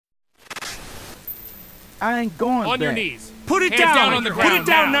I ain't going On back. your knees. Put it Hands down on the ground. Put it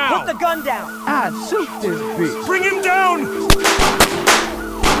down now. Put the gun down. I'd shoot this bitch. Bring him down.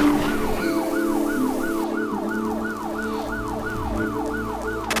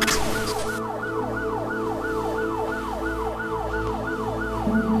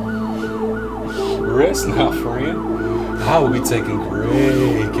 Rest now, friend. I will be taking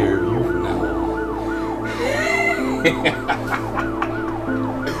great care of you from now on.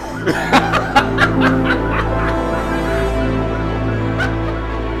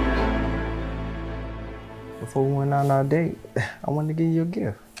 Before we went on our date, I wanted to give you a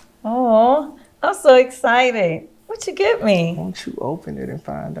gift. Oh, I'm so excited. What you get me? Won't you open it and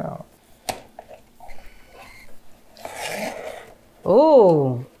find out?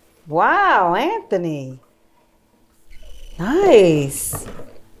 Oh, wow, Anthony. Nice.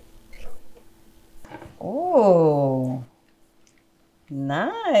 Oh,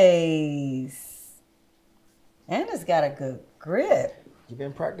 nice. And it's got a good grip. You've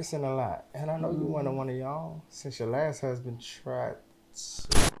been practicing a lot, and I know you wanted one of y'all since your last husband tried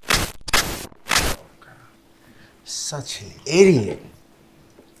to... Oh, God. Such an idiot.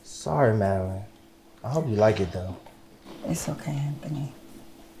 Sorry, Madeline. I hope you like it, though. It's okay, Anthony.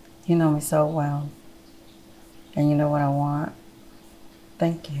 You know me so well. And you know what I want.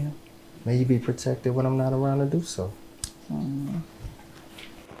 Thank you. May you be protected when I'm not around to do so.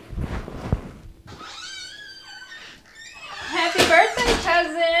 Happy birthday,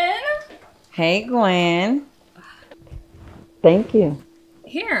 cousin. Hey, Gwen. Thank you.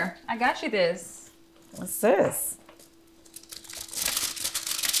 Here, I got you this. What's this?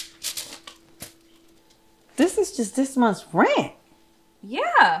 This is just this month's rent.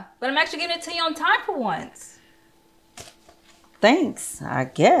 Yeah, but I'm actually giving it to you on time for once. Thanks, I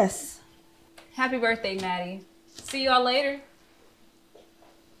guess. Happy birthday, Maddie. See y'all later.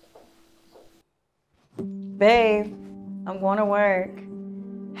 Babe, I'm going to work.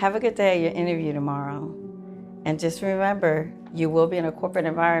 Have a good day at your interview tomorrow. And just remember, you will be in a corporate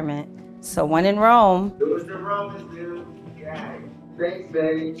environment. So when in Rome... Do as the Romans do. Yeah. Thanks,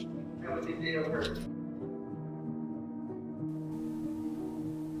 baby. Have a good day on her.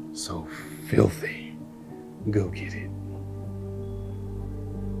 So filthy. Go get it.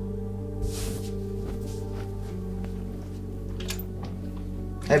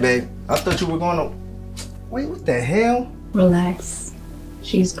 Hey, babe. I thought you were going to... Wait, what the hell? Relax.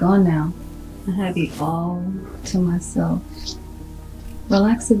 She's gone now. I have you all to myself.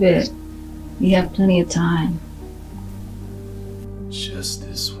 Relax a bit. You have plenty of time. Just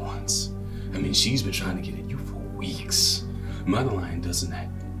this once. I mean, she's been trying to get at you for weeks. Madeline doesn't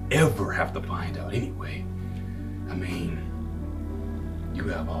ever have to find out anyway. I mean, you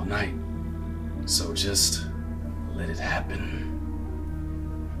have all night. So just let it happen.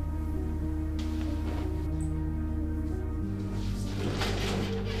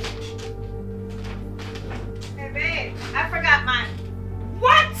 I forgot mine.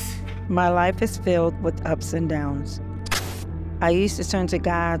 What? My life is filled with ups and downs. I used to turn to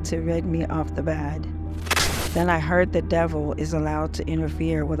God to rid me of the bad. Then I heard the devil is allowed to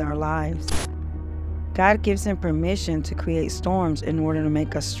interfere with our lives. God gives him permission to create storms in order to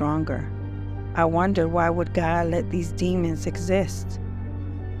make us stronger. I wondered, why would God let these demons exist?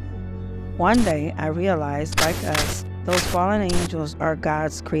 One day I realized, like us, those fallen angels are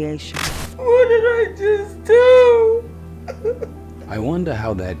God's creation. What did I just do? I wonder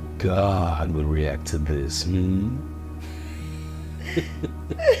how that God would react to this,